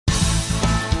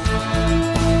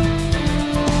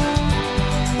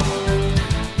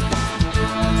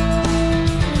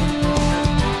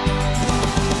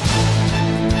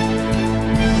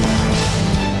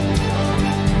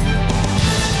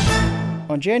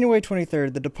On January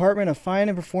 23rd, the Department of Fine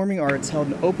and Performing Arts held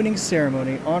an opening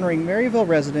ceremony honoring Maryville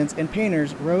residents and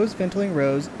painters Rose Ventling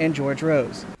Rose and George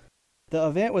Rose. The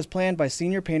event was planned by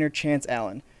senior painter Chance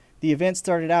Allen. The event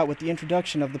started out with the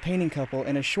introduction of the painting couple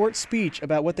and a short speech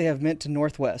about what they have meant to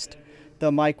Northwest.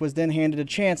 The mic was then handed to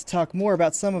Chance to talk more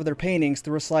about some of their paintings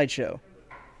through a slideshow.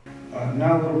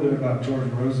 Now a little bit about George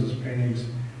Rose's paintings.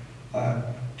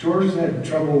 George has had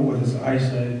trouble with his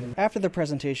eyesight. After the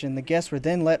presentation, the guests were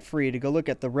then let free to go look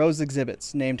at the Rose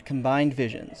exhibits named Combined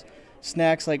Visions.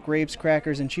 Snacks like grapes,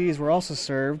 crackers, and cheese were also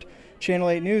served. Channel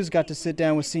 8 News got to sit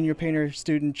down with senior painter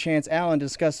student Chance Allen to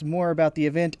discuss more about the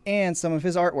event and some of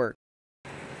his artwork.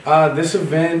 This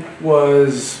event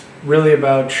was really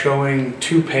about showing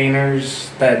two painters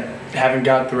that haven't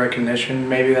got the recognition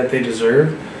maybe that they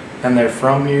deserve, and they're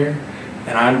from here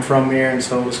and I'm from here, and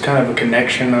so it was kind of a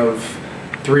connection of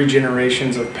 3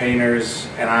 generations of painters,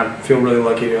 and I feel really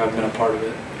lucky to have been a part of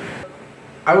it.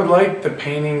 I would like the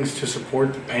paintings to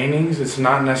support the paintings. It's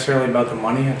not necessarily about the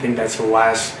money. I think that's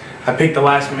I picked the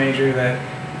last major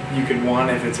that you could want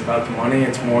if it's about the money.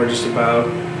 It's more just about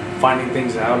finding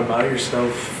things out about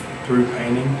yourself through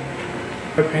painting.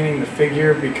 I'm painting the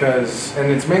figure because,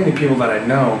 and it's mainly people that I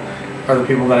know are the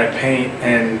people that I paint,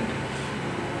 and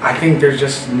I think there's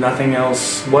just nothing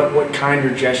else. What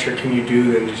kinder gesture can you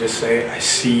do than to just say, I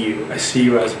see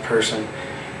you as a person,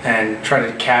 and try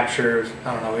to capture,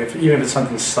 I don't know, even if it's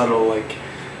something subtle, like,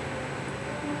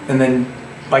 and then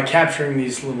by capturing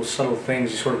these little subtle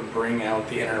things, you sort of bring out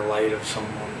the inner light of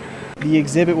someone. The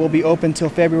exhibit will be open till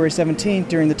February 17th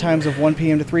during the times of 1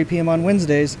 p.m. to 3 p.m. on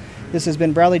Wednesdays. This has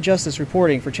been Bradley Justiss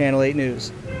reporting for Channel 8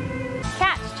 News.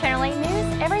 Catch Channel 8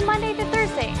 News every Monday to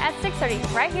Thursday at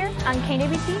 6:30 right here on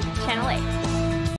KNWT Channel 8.